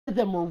of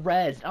them were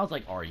res. And I was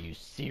like, are you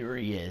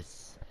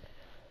serious?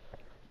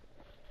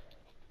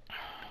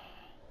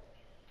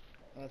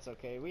 That's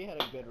okay. We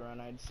had a good run,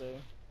 I'd say.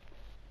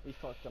 We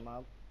fucked them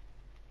up.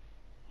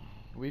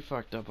 We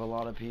fucked up a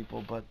lot of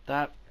people, but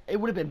it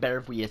would have been better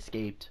if we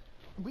escaped.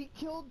 We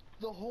killed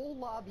the whole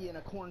lobby in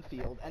a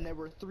cornfield, and there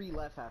were 3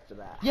 left after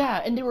that.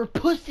 Yeah, and they were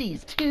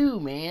pussies too,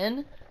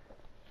 man.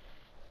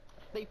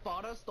 They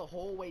fought us the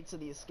whole way to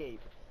the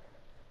escape.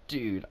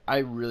 Dude, I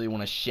really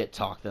want to shit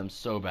talk them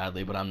so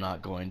badly, but I'm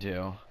not going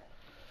to.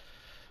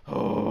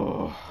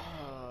 Oh.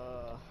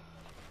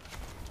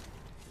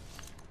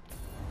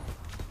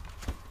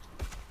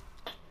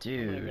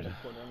 Dude. I'm gonna get a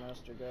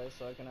quartermaster, guys,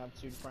 so I can have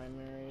 2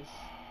 primaries.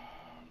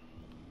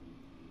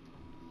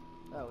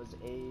 That was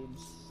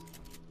Abe's.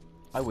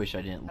 I wish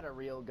I didn't. I had a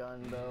real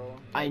gun though.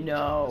 I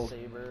know.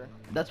 Saber.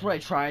 That's what I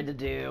tried to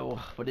do,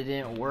 but it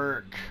didn't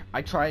work.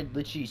 I tried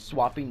literally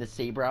swapping the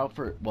saber out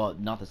for, well,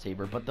 not the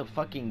saber, but the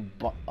fucking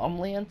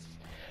lance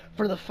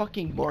for the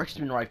fucking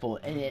marksman rifle,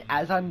 and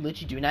as I'm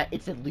literally doing that,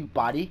 it said loot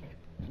body.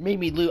 Made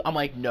me loot. I'm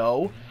like,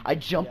 no. I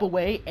jump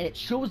away, and it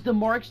shows the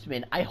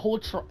marksman. I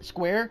hold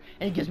square,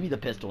 and it gives me the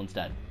pistol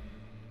instead.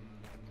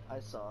 I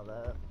saw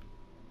that.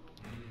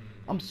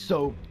 I'm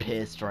so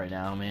pissed right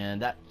now, man.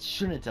 That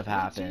shouldn't have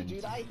happened. Me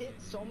too, dude. I hit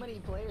so many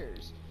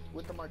players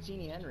with the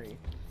Martini Henry.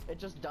 It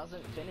just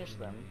doesn't finish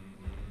them.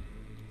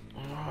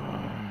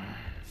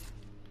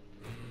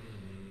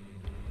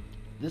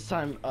 This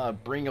time,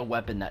 bring a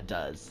weapon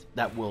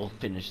that will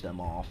finish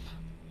them off.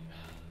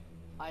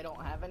 I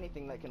don't have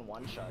anything that can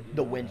one-shot you.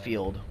 The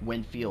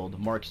Winfield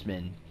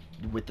marksman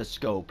with the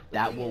scope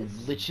that will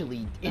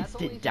literally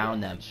instant down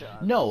them.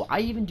 No, I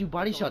even do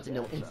body shots and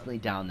it'll instantly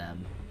down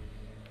them.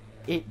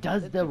 It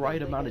does the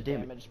right amount of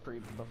damage.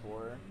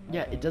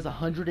 Yeah, it does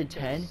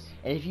 110,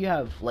 and if you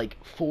have like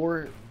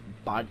 4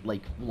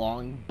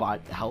 long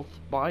health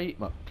body,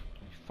 well,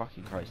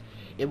 fucking Christ,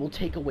 it will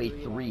take away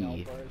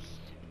 3.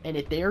 And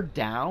if they're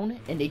down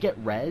and they get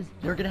res,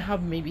 they're gonna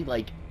have maybe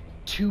like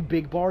 2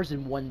 big bars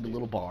and 1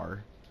 little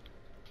bar.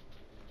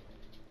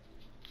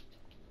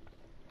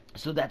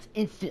 So that's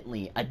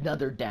instantly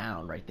another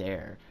down right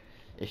there,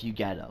 if you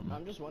get them.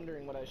 I'm just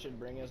wondering what I should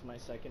bring as my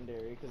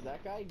secondary, because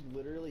that guy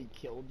literally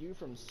killed you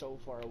from so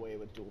far away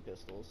with dual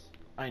pistols.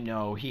 I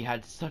know, he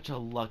had such a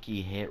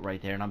lucky hit right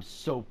there, and I'm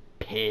so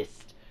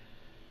pissed.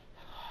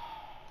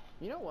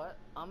 You know what?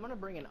 I'm gonna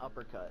bring an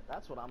uppercut.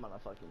 That's what I'm gonna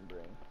fucking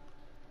bring.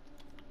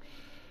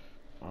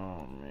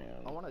 Oh,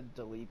 man. I want to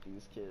delete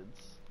these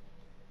kids.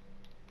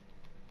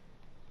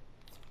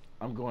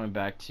 I'm going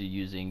back to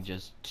using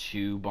just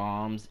 2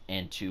 bombs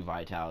and 2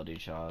 vitality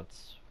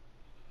shots.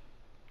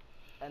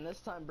 And this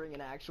time bring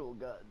an actual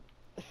gun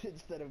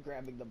instead of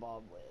grabbing the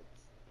bomb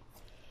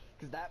lids.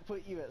 Because that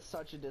put you at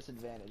such a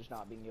disadvantage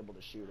not being able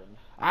to shoot him.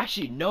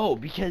 Actually, no,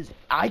 because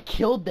I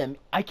killed them.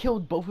 I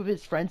killed both of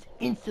his friends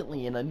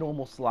instantly in a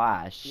normal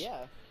slash.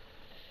 Yeah.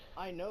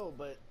 I know,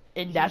 but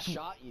and he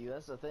shot you,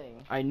 that's the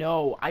thing. I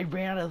know. I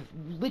ran out of...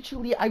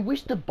 Literally, I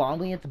wish the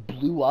bomb lance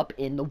blew up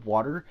in the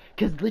water,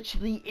 because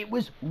literally it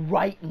was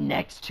right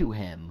next to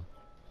him.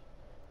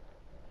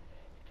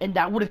 And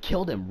that would have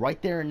killed him right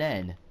there and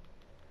then.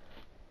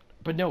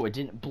 But no, it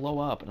didn't blow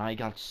up, and I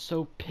got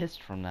so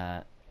pissed from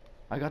that.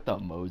 I got the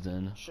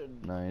Mosin.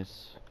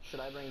 Nice.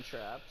 Should I bring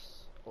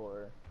traps,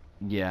 or...?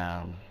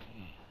 Yeah.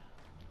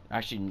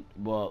 Actually,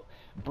 well,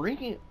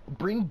 bring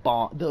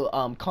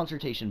the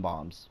concertation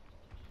bombs.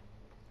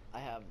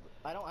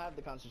 I don't have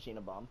the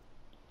concertina bomb.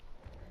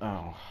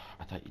 Oh,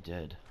 I thought you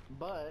did.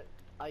 But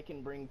I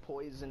can bring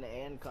poison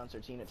and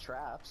concertina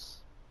traps.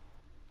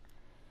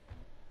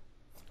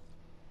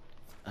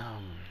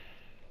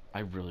 I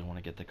really want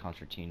to get the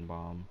concertina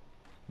bomb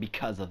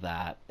because of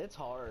that. It's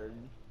hard.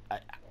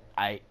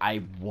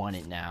 I want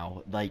it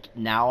now. Like,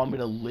 now I'm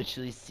gonna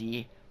literally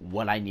see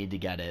what I need to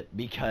get it,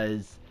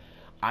 because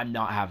I'm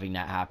not having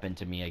that happen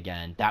to me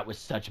again. That was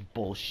such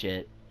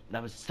bullshit.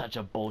 That was such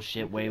a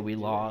bullshit way we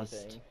lost.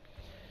 Anything.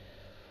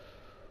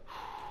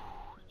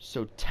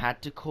 So,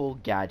 tactical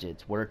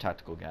gadgets. What are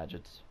tactical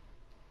gadgets?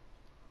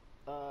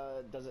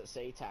 Does it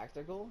say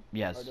tactical?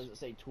 Yes. Or does it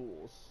say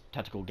tools?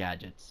 Tactical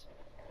gadgets.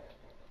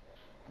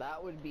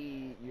 That would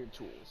be your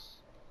tools.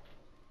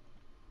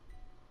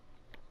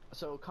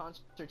 So,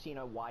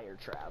 concertina wire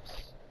traps.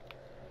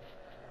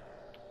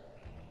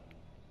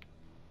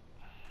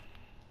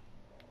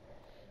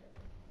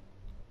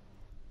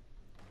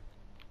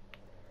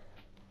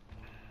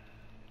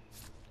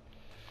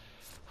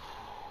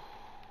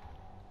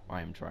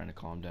 I am trying to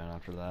calm down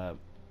after that.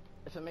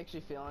 If it makes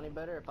you feel any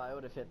better, if I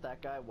would have hit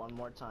that guy one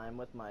more time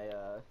with my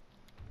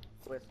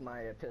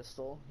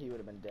pistol, he would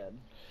have been dead.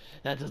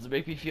 That doesn't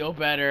make me feel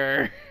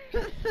better.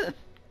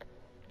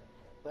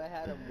 I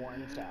had him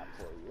one tap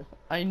for you.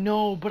 I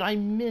know, but I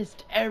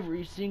missed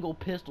every single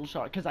pistol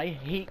shot because I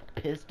hate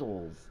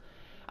pistols.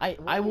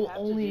 I will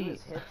only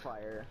hip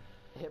fire.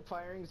 Hip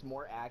firing is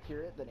more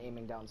accurate than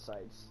aiming down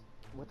sights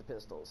with the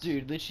pistols.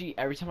 Dude, literally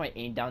every time I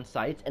aimed down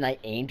sights and I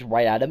aimed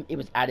right at him, it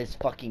was at his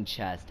fucking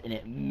chest and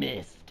it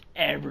missed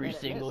every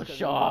single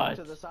shot.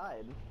 To the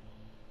side.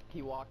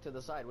 He walked to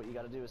the side. What you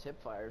gotta do is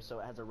hip fire, so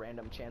it has a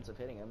random chance of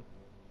hitting him.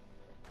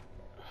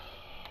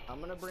 I'm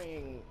gonna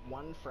bring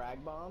one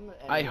frag bomb.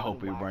 And I one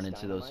hope we wax run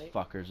into those dynamite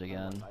fuckers and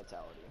one again.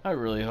 vitality. I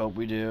really hope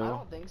we I do.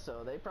 don't think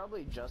so. They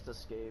probably just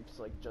escaped,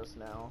 like just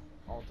now.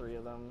 All three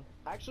of them.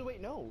 Actually,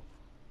 wait, no.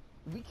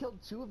 We killed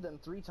 2 of them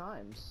 3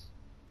 times.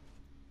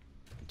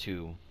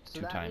 Two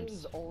So that times.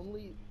 means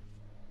only.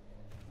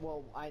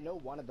 Well, I know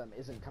one of them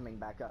isn't coming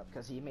back up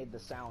because he made the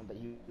sound that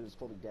he was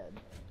fully dead.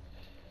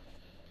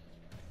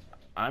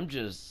 I'm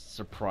just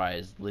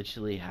surprised,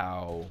 literally,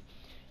 how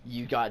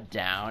you got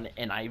down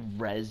and I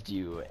rezzed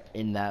you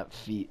in that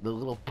feet, the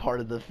little part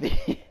of the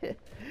feet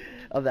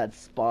of that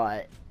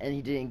spot, and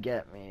he didn't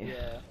get me.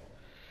 Yeah.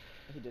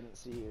 He didn't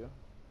see you.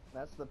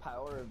 That's the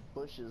power of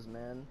bushes,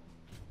 man.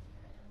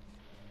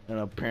 And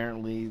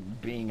apparently,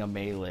 being a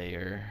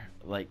meleeer,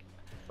 like,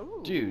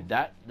 Ooh. dude,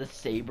 the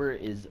saber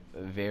is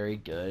very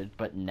good.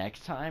 But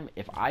next time,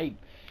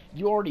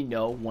 you already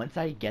know, once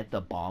I get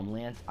the bomb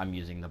lance, I'm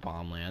using the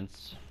bomb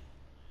lance.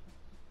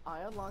 I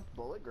unlocked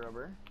bullet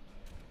grubber.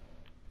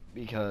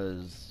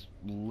 Because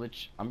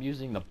I'm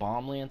using the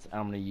bomb lance, and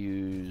I'm gonna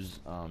use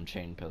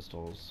chain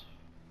pistols.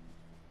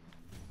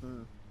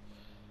 Hmm.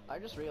 I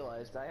just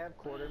realized I have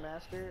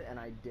quartermaster and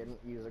I didn't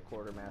use a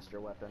quartermaster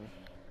weapon.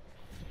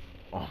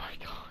 Oh my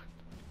god.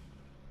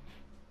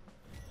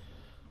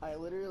 I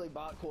literally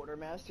bought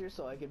quartermaster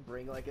so I could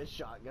bring like a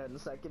shotgun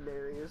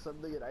secondary or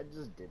something, and I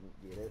just didn't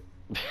get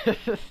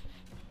it.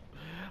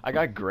 I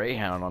got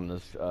Greyhound on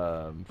this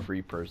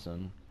free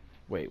person.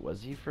 Wait,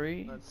 was he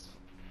free? That's.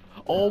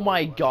 Oh No, my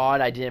it wasn't.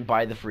 god, I didn't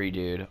buy the free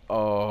dude.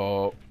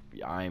 Oh,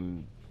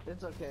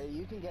 It's okay.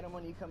 You can get him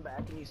when you come back,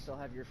 and you still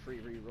have your free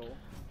reroll.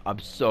 I'm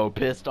so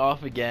pissed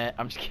off again.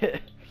 I'm just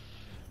kidding.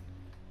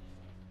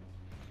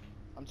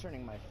 I'm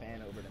turning my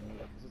fan over to me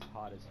because it's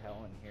hot as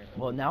hell in here.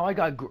 Well, now I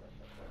got.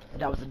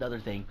 That was another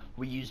thing.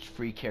 We used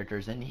free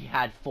characters, and he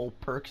had full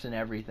perks and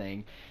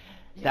everything.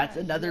 That's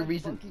Yeah, another he had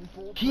reason. fucking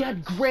full He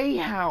had perks.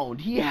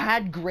 Greyhound. He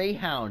had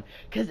Greyhound.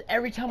 Because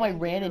every time I And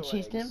ran and gator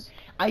chased him, legs.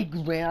 I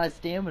ran out of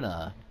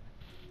stamina.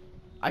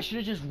 I should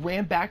have just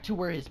ran back to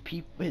where his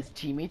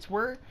teammates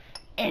were,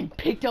 and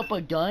picked up a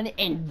gun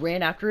and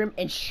ran after him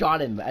and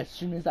shot him as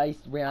soon as I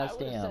ran out of I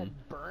would have stam.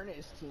 said burn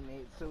his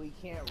teammate so he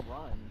can't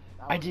run.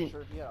 I wasn't didn't-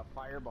 sure if he had a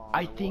firebomb.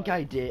 I or think what.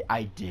 I did.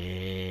 I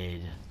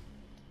did.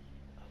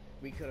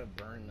 We could have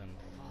burned them.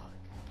 Fuck.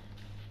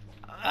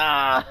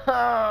 Ah.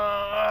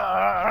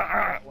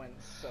 That went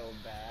so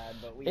bad,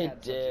 but we had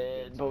It such a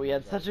good did, but we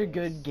time had such a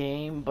good regardless.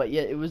 game, but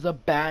yet it was a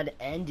bad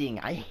ending.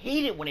 I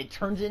hate it when it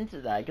turns into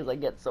that because I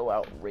get so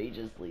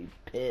outrageously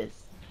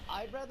pissed.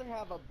 I'd rather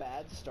have a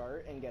bad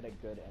start and get a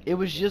good ending. It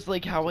was just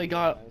like how To I be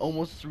got honest.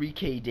 almost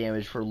 3k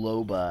damage for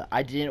Loba.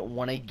 I didn't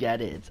want to get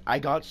it. I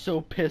got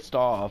so pissed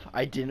off,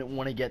 I didn't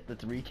want to get the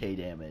 3k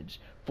damage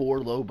for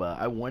Loba.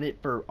 I want it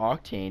for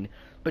Octane,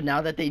 but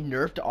now that they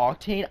nerfed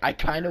Octane, I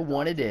kind of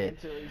wanted it.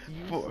 Until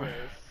he's for- useless.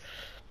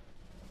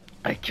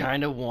 I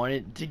kind of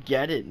wanted to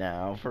get it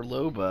now for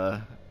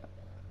Loba.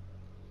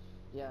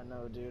 Yeah,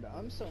 no, dude.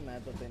 I'm so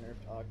mad that they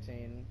nerfed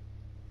Octane.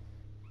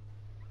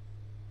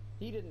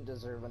 He didn't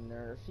deserve a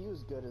nerf. He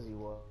was good as he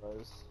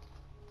was.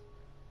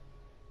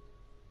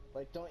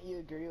 Like, don't you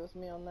agree with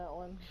me on that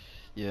one?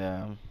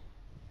 Yeah.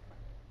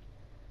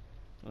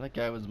 That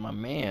guy was my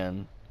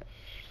man.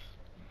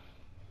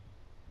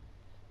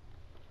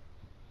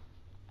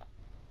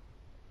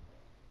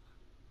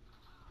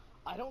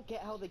 I don't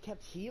get how they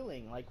kept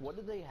healing. Like, what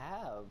did they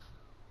have?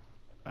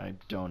 I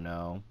don't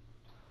know.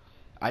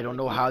 I don't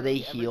Like, know how they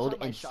literally, every healed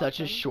time I in shot such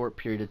a them- short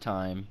period of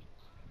time.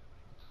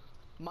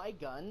 My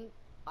gun,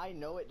 I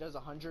know it does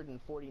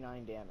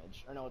 149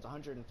 damage. Or no, it's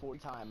 140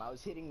 time. I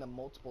was hitting them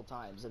multiple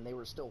times, and they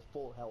were still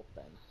full health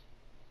then.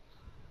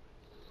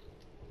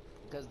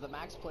 Because the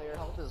max player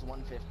health is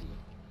 150.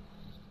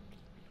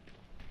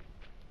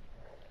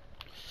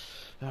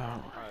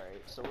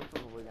 Alright, so we're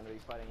probably going to be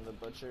fighting the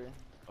Butcher.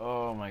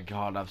 Oh my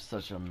god, I have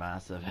such a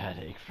massive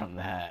headache from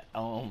that.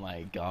 Oh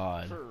my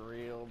god. For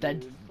real,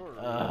 That, dude. For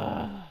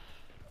real.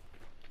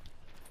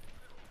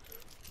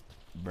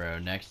 Bro,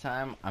 next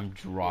time I'm Here,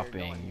 go in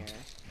dropping. here.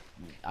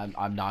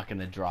 I'm not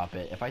gonna drop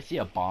it. If I see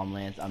a bomb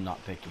lance, I'm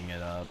not picking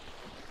it up.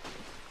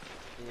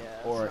 Yeah,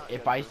 it's Or not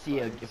if good I for see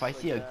fights if I like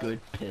see a that. good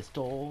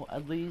pistol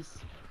at least,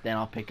 then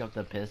I'll pick up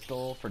the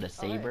pistol for the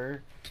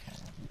saber.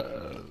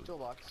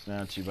 Toolbox.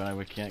 Not too bad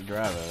we can't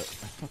grab it.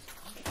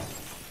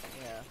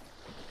 Yeah.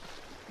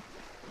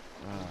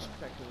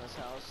 Checking this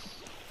house.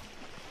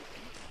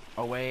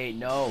 Oh wait,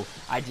 no,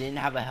 I didn't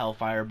have a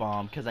Hellfire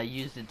bomb because I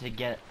used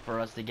it for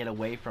us to get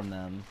away from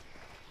them.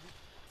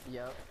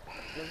 Yep.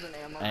 There's an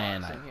ammo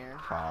And box I in here.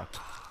 fucked.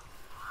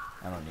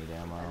 I don't need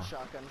ammo. And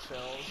shotgun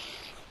shells.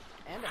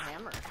 And a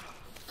hammer.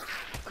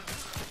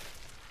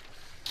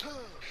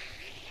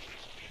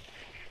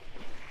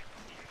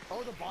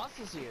 Oh, the boss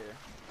is here.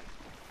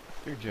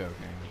 You're joking.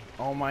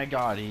 Oh my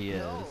god, he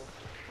is. No.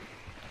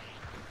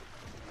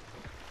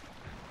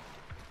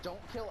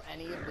 Don't kill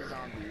any of the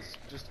zombies.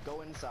 Just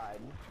go inside.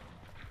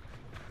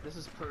 This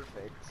is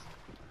perfect.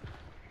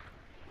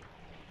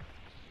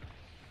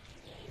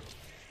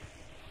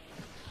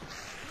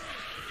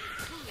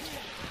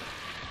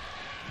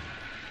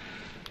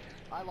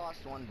 I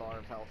lost 1 bar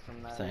of health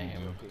from that. Same.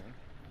 Okay.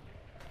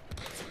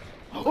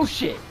 Oh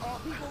shit!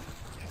 Oh, people,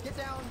 get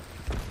down!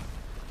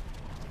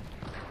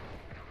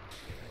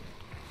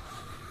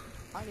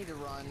 I need to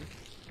run.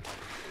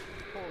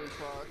 Holy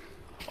fuck.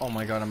 Oh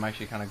my god, I'm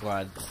actually kind of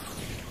glad.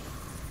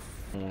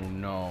 Oh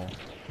no.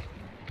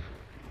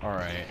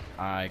 Alright,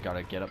 I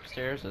gotta get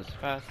upstairs as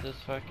fast as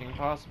fucking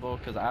possible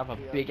because I have a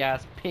big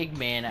ass pig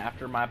man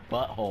after my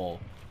butthole.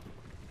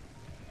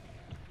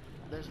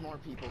 There's more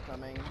people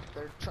coming.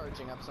 They're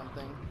charging up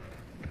something.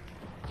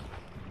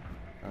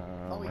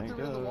 Oh he my threw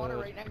god. in the water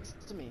right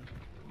next to me.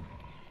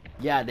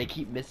 Yeah, they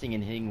keep missing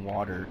and hitting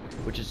water,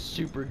 which is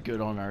super good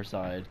on our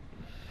side.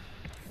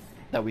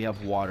 That we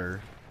have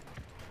water.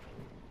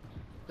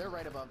 They're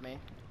right above me.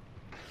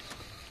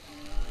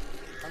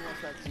 Unless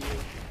that's you.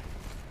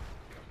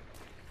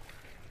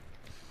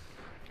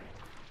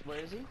 Where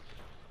is he?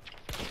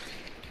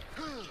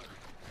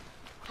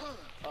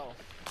 Oh.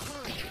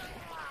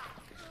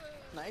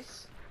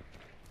 Nice.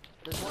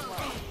 There's one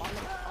left.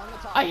 On the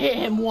top. I hit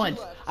him once!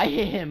 Left. I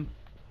hit him!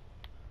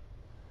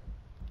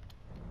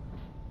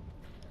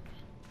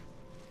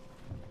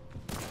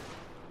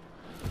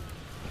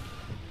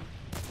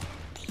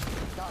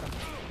 Got him.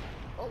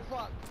 Oh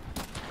fuck.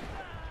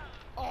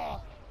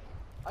 Oh.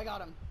 I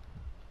got him.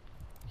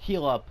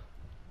 Heal up.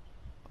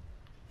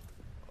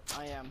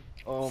 I am.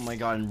 Oh my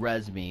god, and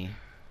res me.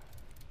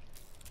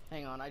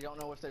 Hang on, I don't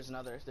know if there's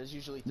another. There's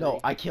usually 3. No,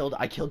 I killed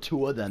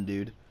 2 of them,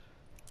 dude.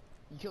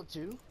 You killed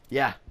 2?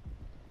 Yeah.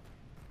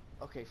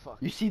 Okay, fuck.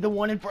 You see the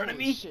one in front of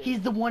Holy me? shit.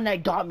 He's the one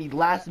that got me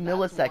last That's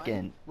millisecond.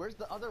 one. Where's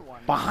the other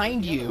one?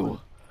 Behind The other you. one.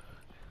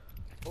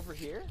 Over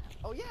here?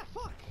 Oh yeah,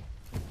 fuck.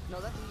 No,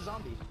 that's a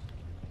zombie.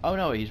 Oh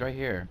no, he's right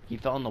here. He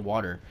fell in the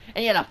water. And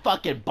he had a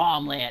fucking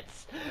bomb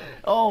lance.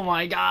 Oh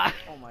my god.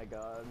 Oh my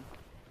god.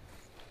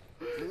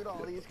 Loot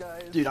all these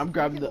guys. Dude, I'm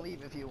grabbing you can the-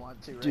 leave if you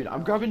want to. Dude, right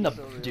I'm now. grabbing the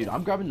So real. dude,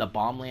 I'm grabbing the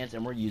bomb lance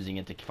and we're using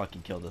it to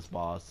fucking kill this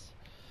boss.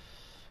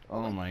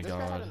 Oh Wait, my this guy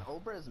had god. an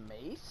Obra's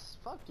mace?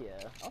 Fuck yeah,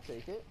 I'll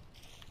take it.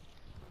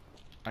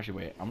 Actually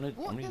wait, I'm gonna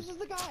Look, use... this is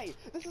the guy!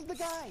 This is the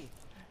guy!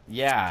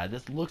 Yeah,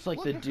 this looks like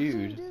Look, the it's the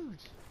same dude. dude.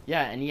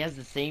 Yeah, and he has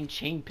the same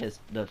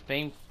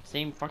the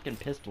same fucking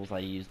pistols I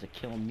used to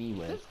kill me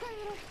with. This guy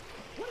had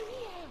a... What did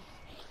he have?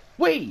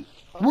 Wait,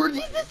 Oh, were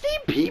these the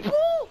same people?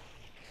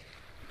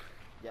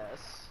 Yes.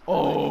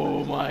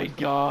 Oh my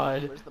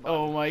god. Where's the body?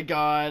 Oh my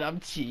god,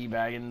 I'm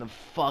teabagging the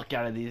fuck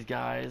out of these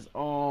guys.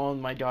 Oh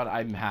my god,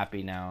 I'm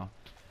happy now.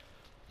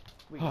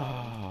 We got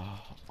him.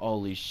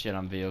 Holy shit,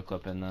 I'm video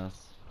clipping this.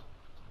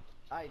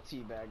 I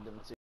teabagged him too.